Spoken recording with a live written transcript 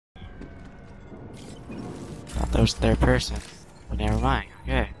Thought that was third person. But never mind.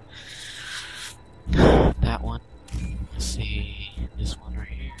 Okay. That one. Let's see. This one right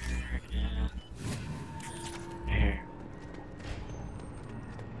here. And here.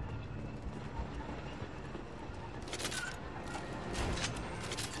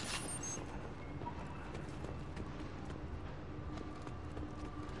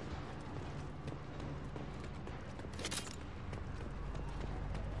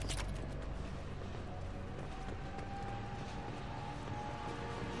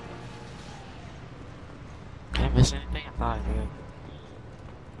 Did I miss anything? I thought I did.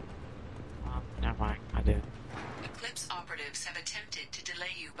 Never mind. I did. Eclipse operatives have attempted to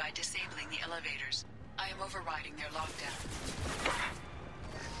delay you by disabling the elevators. I am overriding their lockdown.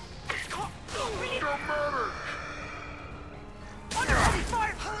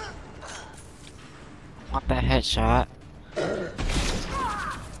 Want that headshot?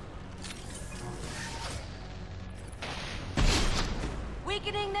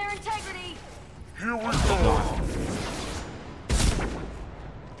 Weakening their integrity. Here we go.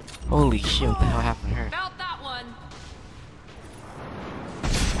 Holy shit! What the hell happened to her? Felt that one.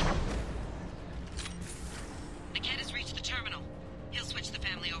 The kid has reached the terminal. He'll switch the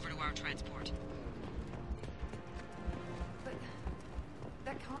family over to our transport. But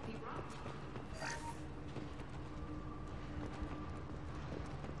that can't be right.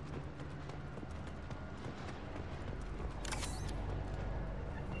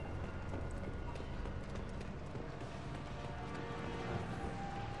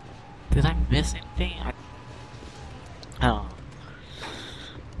 Did I miss anything? I don't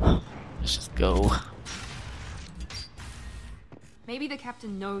know. Let's just go. Maybe the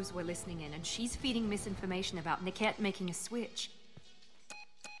captain knows we're listening in, and she's feeding misinformation about Niket making a switch.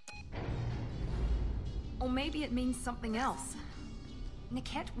 Or maybe it means something else.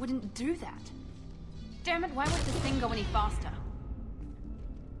 Niket wouldn't do that. Damn it, why would this thing go any faster?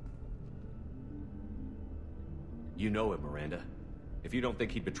 You know him, Miranda. If you don't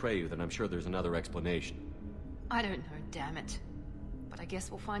think he'd betray you, then I'm sure there's another explanation. I don't know, damn it. But I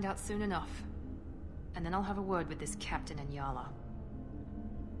guess we'll find out soon enough. And then I'll have a word with this captain and Yala.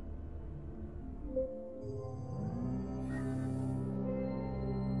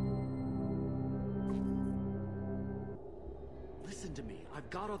 Listen to me. I've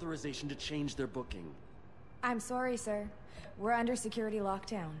got authorization to change their booking. I'm sorry, sir. We're under security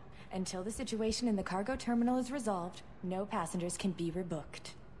lockdown. Until the situation in the cargo terminal is resolved, no passengers can be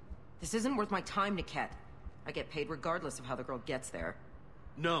rebooked. This isn't worth my time, Niket. I get paid regardless of how the girl gets there.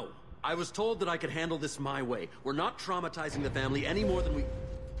 No. I was told that I could handle this my way. We're not traumatizing the family any more than we...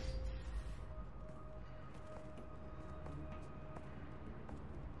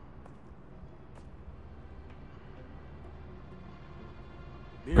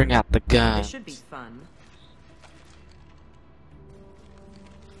 Bring out the gun. This should be fun.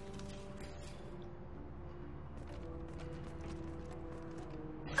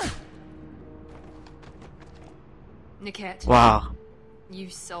 Niket. Wow. You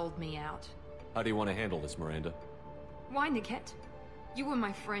sold me out. How do you want to handle this, Miranda? Why, Niket? You were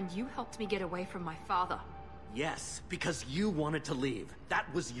my friend. You helped me get away from my father. Yes, because you wanted to leave.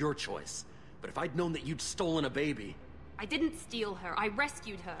 That was your choice. But if I'd known that you'd stolen a baby... I didn't steal her. I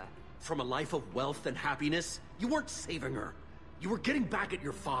rescued her. From a life of wealth and happiness, you weren't saving her. You were getting back at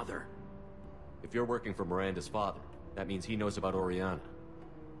your father. If you're working for Miranda's father, that means he knows about Oriana.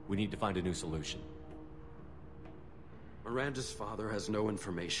 We need to find a new solution. Miranda's father has no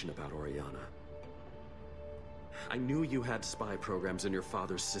information about Oriana. I knew you had spy programs in your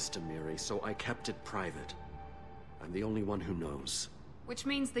father's system, Miri, so I kept it private. I'm the only one who knows. Which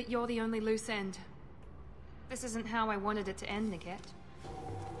means that you're the only loose end. This isn't how I wanted it to end, Niket.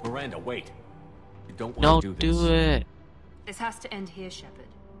 Miranda, wait. You don't No, want to do this. do it. This has to end here, Shepard.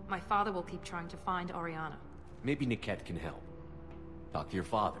 My father will keep trying to find Oriana. Maybe Niket can help. Talk to your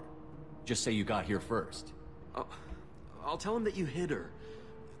father. Just say you got here first. I'll tell him that you hid her.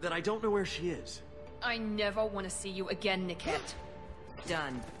 That I don't know where she is. I never want to see you again, Niket.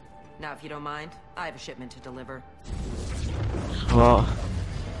 Done. Now, if you don't mind, I have a shipment to deliver. Well,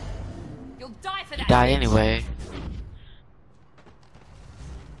 You'll die for you that. die bitch. anyway.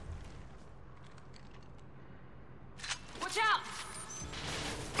 Watch out!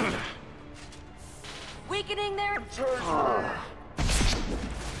 Weakening their...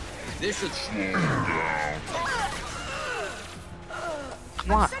 This should slow you down.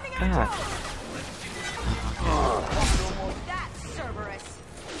 Come on, God. That's Cerberus.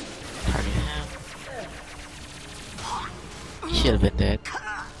 Target him. He should have been dead.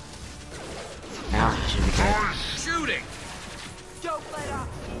 Now he should be dead. Shooting. Don't let up.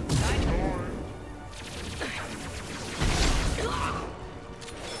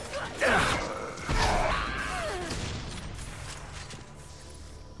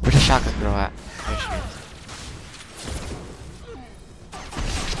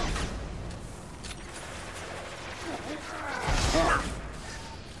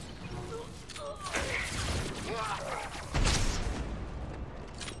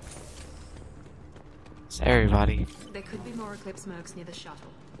 everybody. There could be more Eclipse mercs near the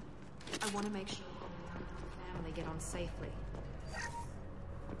shuttle. I want to make sure Oriana and her family get on safely.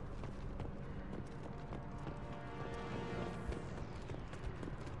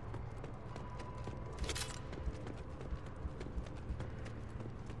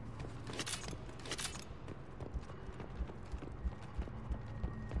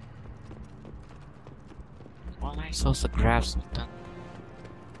 Why am I supposed to grab something?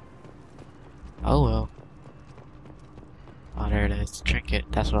 Oh well. Oh, there it is. Trinket.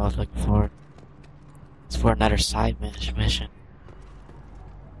 That's what I was looking for. It's for another side mission.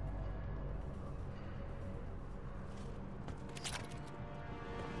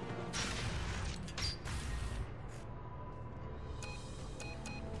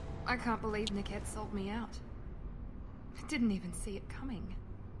 I can't believe Niket sold me out. I didn't even see it coming.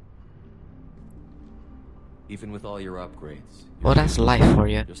 Even with all your upgrades. Well, that's life for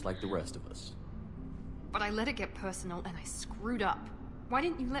you. Just like the rest of us. But I let it get personal and I screwed up. Why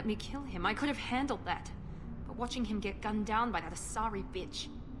didn't you let me kill him? I could have handled that. But watching him get gunned down by that Asari bitch.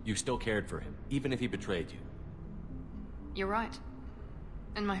 You still cared for him, even if he betrayed you. You're right.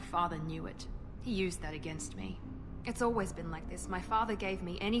 And my father knew it. He used that against me. It's always been like this. My father gave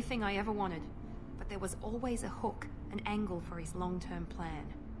me anything I ever wanted. But there was always a hook, an angle for his long-term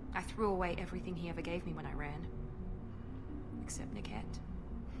plan. I threw away everything he ever gave me when I ran. Except Niket.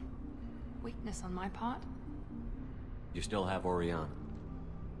 Weakness on my part? You still have Oriana.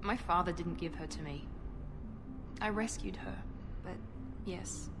 My father didn't give her to me. I rescued her, but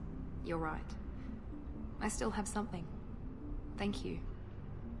yes, you're right. I still have something. Thank you.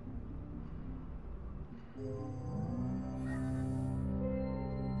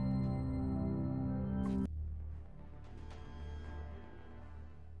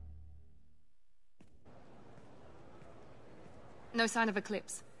 No sign of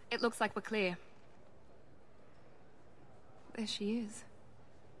Eclipse. It looks like we're clear. There she is.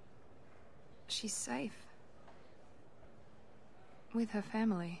 She's safe. With her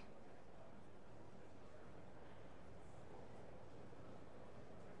family.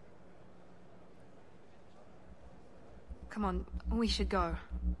 Come on, we should go.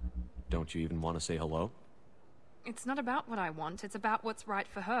 Don't you even want to say hello? It's not about what I want, it's about what's right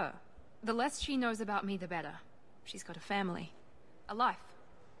for her. The less she knows about me, the better. She's got a family. A life.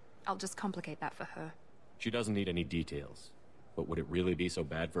 I'll just complicate that for her. She doesn't need any details. But would it really be so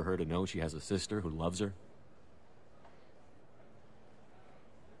bad for her to know she has a sister who loves her?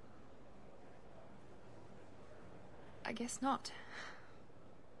 I guess not.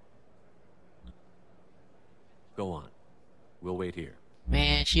 Go on. We'll wait here.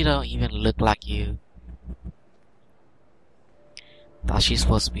 Man, she don't even look like you. Thought she's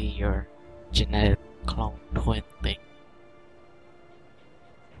supposed to be your genetic clone twin thing.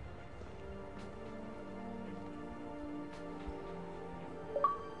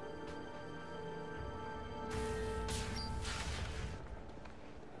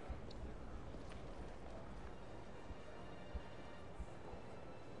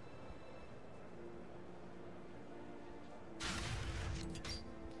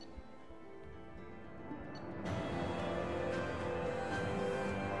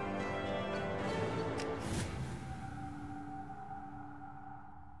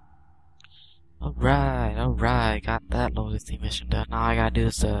 Alright, got that loyalty mission done. Now I gotta do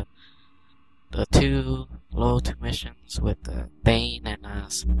is the two loyalty missions with Bane and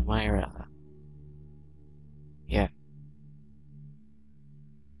Samira. Yeah.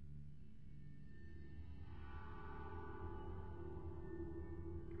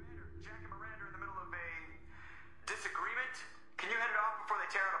 Commander, Jack and Miranda are in the middle of a disagreement. Can you head it off before they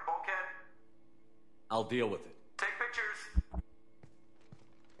tear out a bulkhead? I'll deal with it. Take pictures.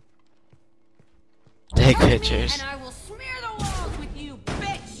 Take pictures. And I will smear the walls with you,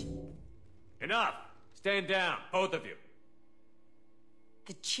 bitch! Enough! Stand down, both of you.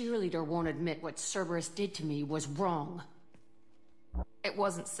 The cheerleader won't admit what Cerberus did to me was wrong. It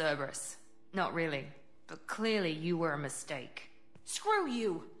wasn't Cerberus. Not really. But clearly you were a mistake. Screw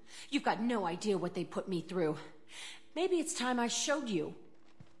you! You've got no idea what they put me through. Maybe it's time I showed you.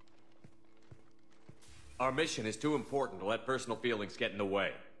 Our mission is too important to let personal feelings get in the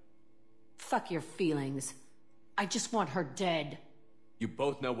way. Fuck your feelings. I just want her dead. You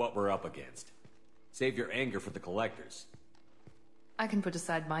both know what we're up against. Save your anger for the collectors. I can put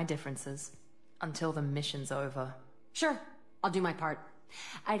aside my differences. Until the mission's over. Sure, I'll do my part.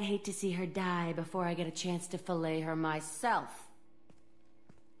 I'd hate to see her die before I get a chance to fillet her myself.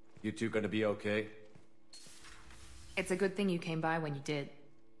 You two gonna be okay? It's a good thing you came by when you did.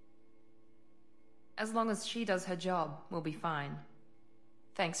 As long as she does her job, we'll be fine.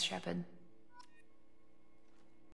 Thanks, Shepard.